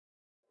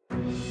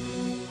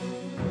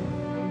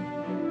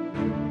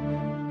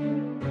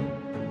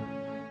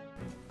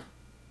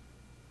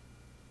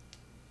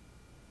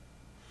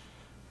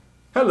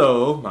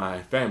Hello,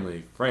 my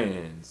family,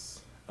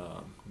 friends,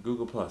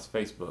 Google Plus,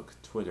 Facebook,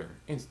 Twitter,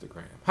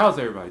 Instagram. How's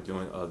everybody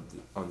doing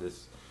on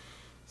this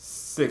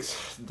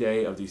 6th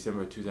day of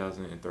December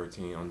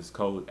 2013 on this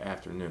cold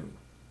afternoon?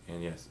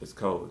 And yes, it's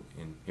cold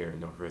here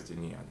in Northwest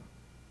Indiana,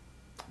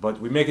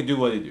 but we make it do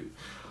what it do.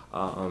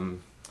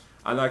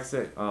 I like to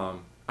say, I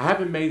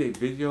haven't made a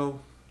video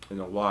in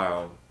a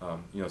while.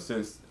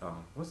 Since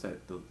what's that?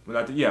 When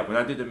I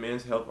did the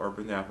Men's Health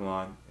Urban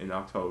Athlon in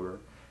October.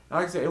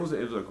 Like I said, it was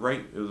a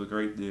great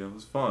deal. It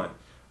was fun.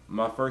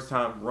 My first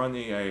time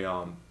running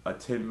a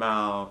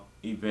 10-mile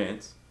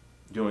event,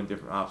 doing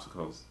different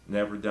obstacles.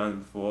 Never done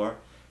before,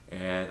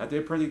 and I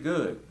did pretty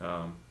good.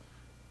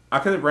 I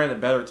could have ran a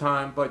better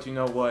time, but you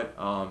know what?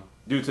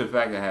 Due to the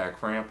fact that I had a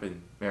cramp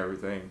and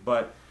everything,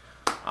 but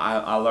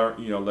I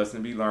learned, lesson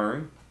to be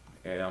learned,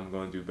 and I'm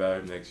going to do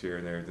better next year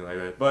and everything like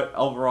that. But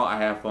overall, I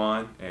have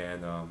fun,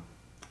 and I'm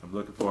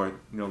looking forward,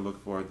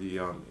 to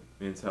the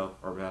Men's Health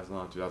Urban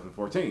Athlon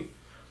 2014.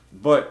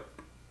 But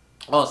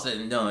all said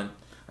and done,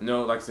 I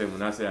know, like I said,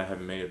 when I say I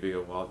haven't made a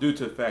video, well, due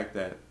to the fact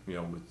that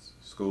with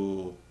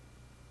school,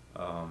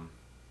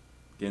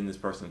 getting this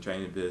personal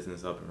training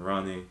business up and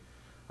running,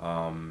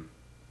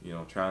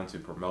 trying to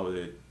promote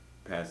it,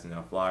 passing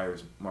out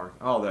flyers,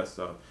 marketing, all that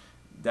stuff.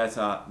 That's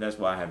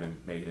why I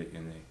haven't made it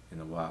in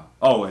a while.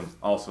 Oh, and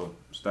also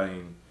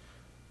studying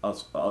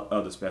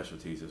other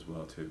specialties as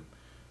well too.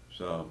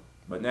 So,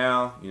 but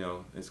now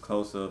it's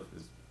close up.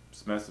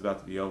 Semester's about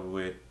to be over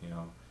with.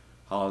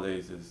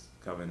 Holidays is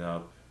coming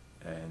up,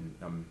 and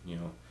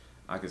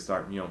I can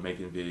start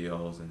making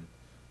videos and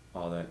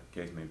all that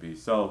case may be.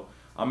 So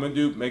I'm gonna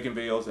do making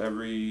videos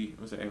every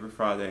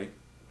Friday.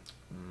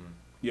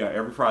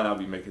 Every Friday I'll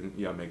be making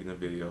the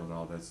video and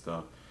all that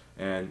stuff.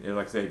 And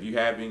like I said, if you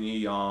have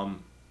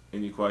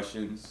any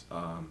questions,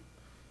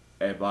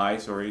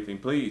 advice or anything,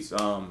 please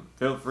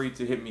feel free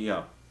to hit me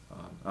up.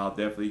 I'll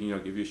definitely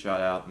give you a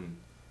shout out and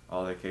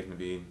all that case may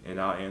be,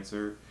 and I'll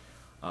answer.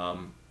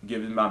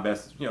 Give it my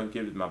best,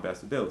 give it my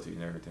best ability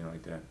and everything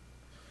like that.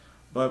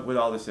 But with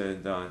all this said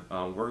and done,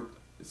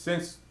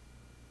 since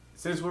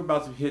we're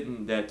about to hit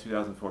in that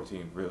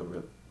 2014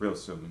 real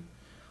soon,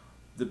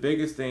 the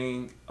biggest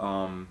thing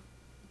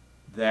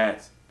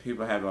that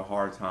people have a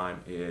hard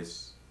time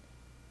is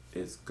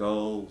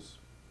goals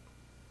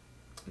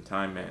and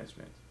time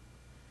management.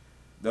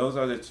 Those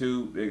are the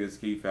two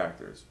biggest key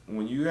factors.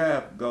 When you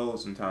have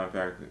goals and time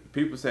factors,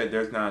 people say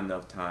there's not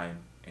enough time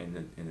in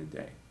the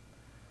day.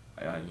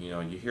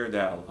 You hear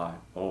that a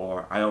lot,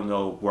 or I don't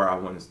know where I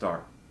want to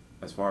start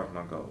as far as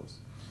my goals.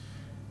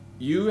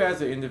 You as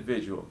an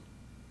individual,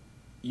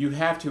 you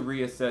have to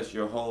reassess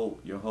your whole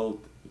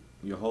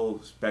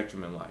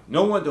spectrum in life.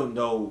 No one don't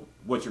know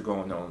what you're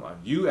going on in life.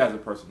 You as a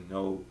person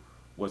know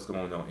what's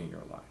going on in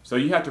your life. So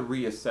you have to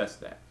reassess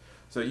that.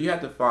 So you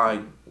have to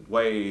find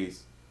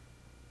ways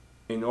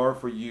in order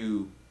for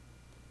you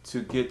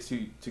to get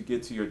to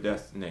your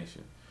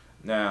destination.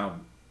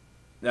 Now,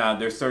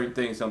 there's certain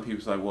things some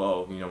people say,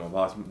 well, my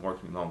boss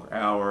works me longer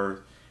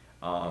hours,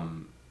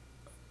 well,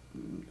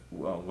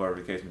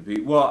 whatever the case may be.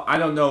 Well, I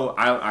don't know.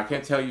 I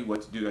can't tell you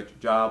what to do at your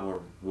job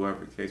or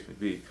whatever the case may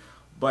be.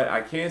 But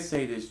I can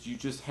say this: you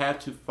just have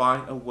to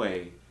find a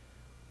way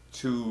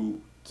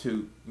to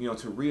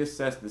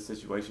reassess the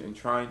situation and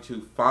trying to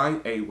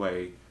find a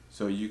way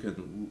so you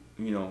can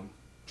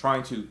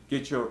trying to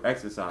get your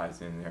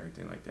exercise in and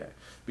everything like that.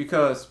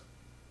 Because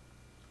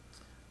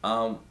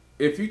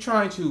if you're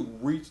trying to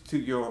reach to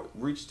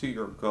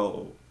your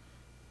goal,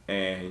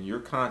 and you're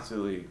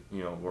constantly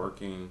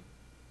working,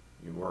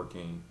 you're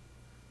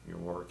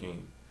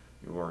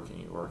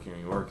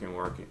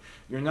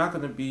not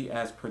going to be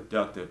as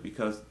productive,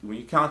 because when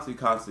you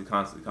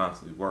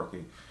constantly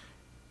working,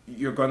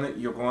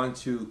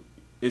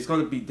 it's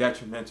going to be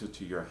detrimental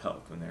to your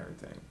health and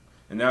everything.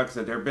 And like I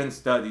said, there have been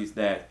studies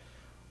that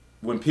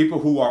when people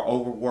who are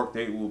overworked,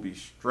 they will be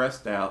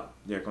stressed out.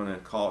 They're going to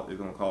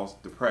cause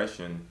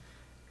depression.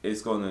 You're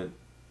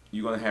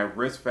going to have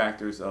risk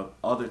factors of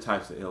other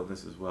types of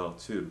illness as well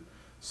too.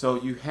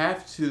 So you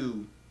have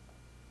to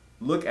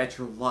look at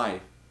your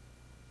life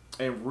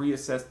and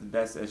reassess the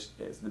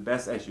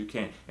best as you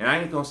can. And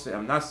I'm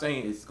not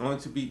saying it's going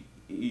to be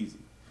easy.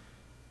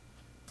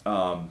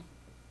 I'm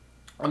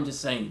just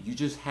saying you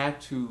have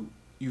to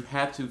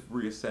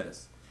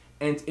reassess,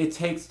 and it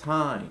takes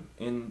time.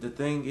 And the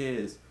thing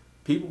is,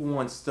 people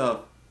want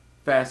stuff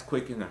fast,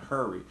 quick, in a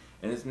hurry.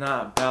 And it's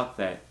not about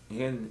that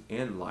in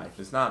life.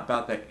 It's not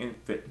about that in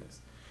fitness.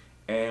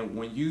 And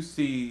when you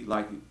see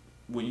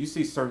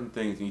certain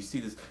things and you see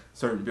this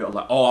certain build,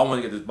 like, oh, I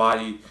want to get this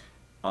body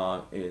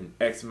in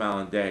X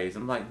amount of days.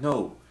 I'm like,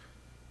 no.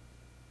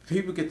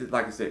 People get this,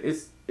 like I said,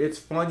 it's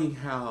funny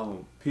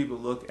how people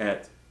look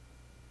at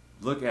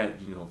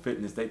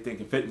fitness. They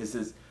think fitness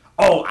is,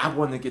 oh, I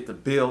want to get the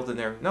build and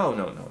everything.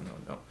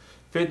 No.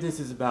 Fitness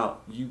is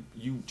about you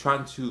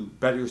trying to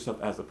better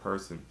yourself as a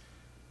person,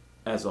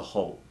 as a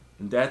whole.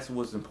 And that's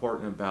what's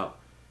important about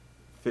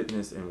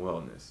fitness and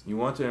wellness. You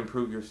want to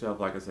improve yourself,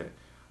 like I said,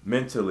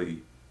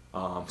 mentally,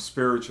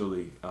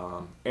 spiritually,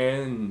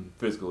 and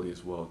physically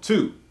as well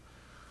too.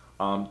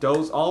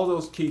 all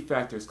those key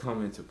factors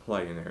come into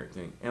play and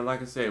everything. And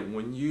like I said,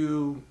 when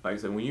you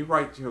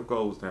write your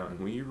goals down,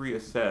 when you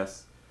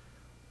reassess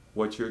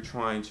what you're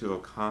trying to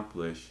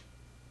accomplish,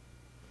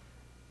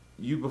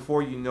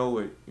 before you know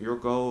it, your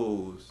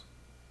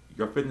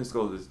fitness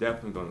goals is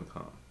definitely going to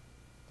come.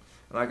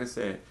 And like I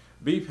said,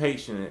 be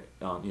patient.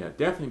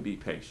 Definitely be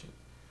patient.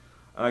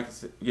 Like I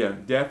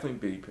said,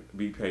 definitely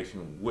be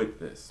patient with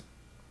this.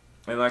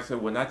 And like I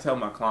said, when I tell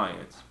my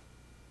clients,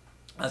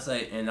 I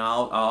say, and I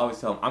always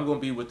tell them, I'm going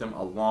to be with them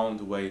along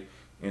the way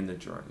in the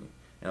journey.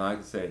 And like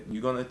I said,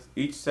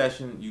 each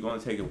session, you're going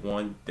to take it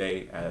one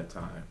day at a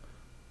time.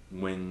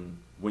 When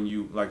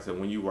you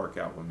work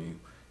out with me,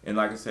 and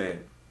like I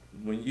said,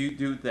 when you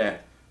do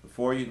that,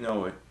 before you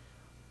know it,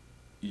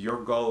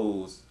 your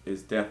goals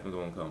is definitely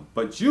going to come.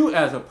 But you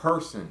as a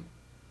person,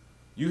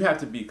 you have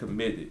to be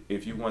committed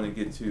if you want to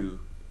get to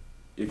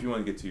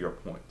your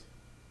point.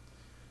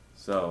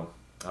 So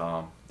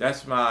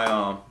that's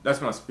my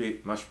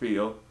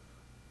spiel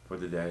for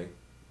the day.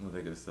 All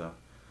that good stuff.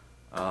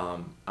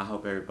 I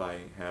hope everybody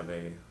have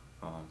a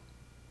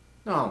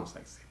no, I almost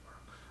like to say,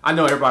 I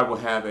know everybody will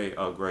have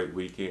a great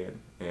weekend.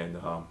 And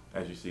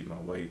as you see, my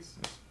weights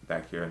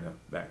back here in the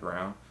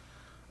background.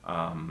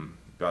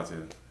 About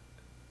to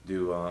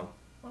do what am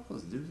I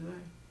supposed to do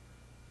today?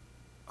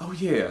 Oh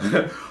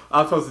yeah,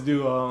 I'm supposed to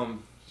do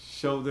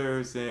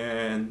shoulders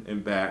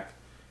and back.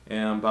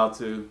 And I'm about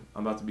to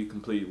be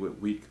complete with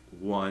week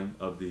 1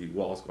 of the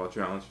wall squat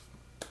challenge.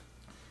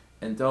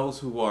 And those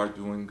who are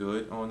doing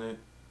good on it,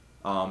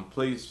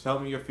 please tell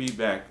me your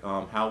feedback.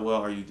 How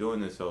well are you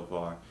doing this so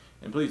far?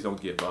 And please don't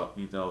give up.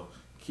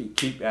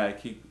 Keep at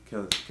it. Keep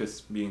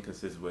being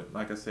consistent with it.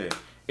 Like I said,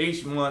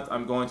 each month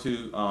I'm going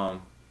to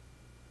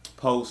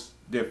post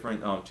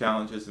different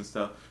challenges and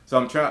stuff. So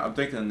I'm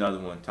thinking another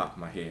one top of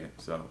my head.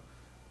 So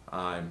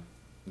I'm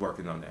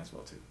working on that as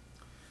well too.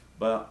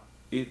 But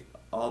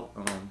other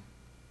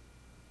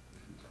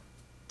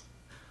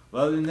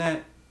than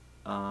that,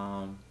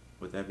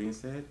 with that being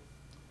said,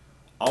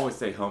 always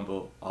stay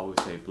humble,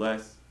 always stay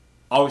blessed,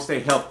 always stay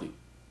healthy,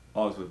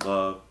 always with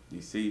love.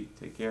 DC,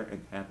 take care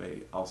and have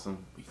an awesome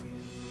weekend.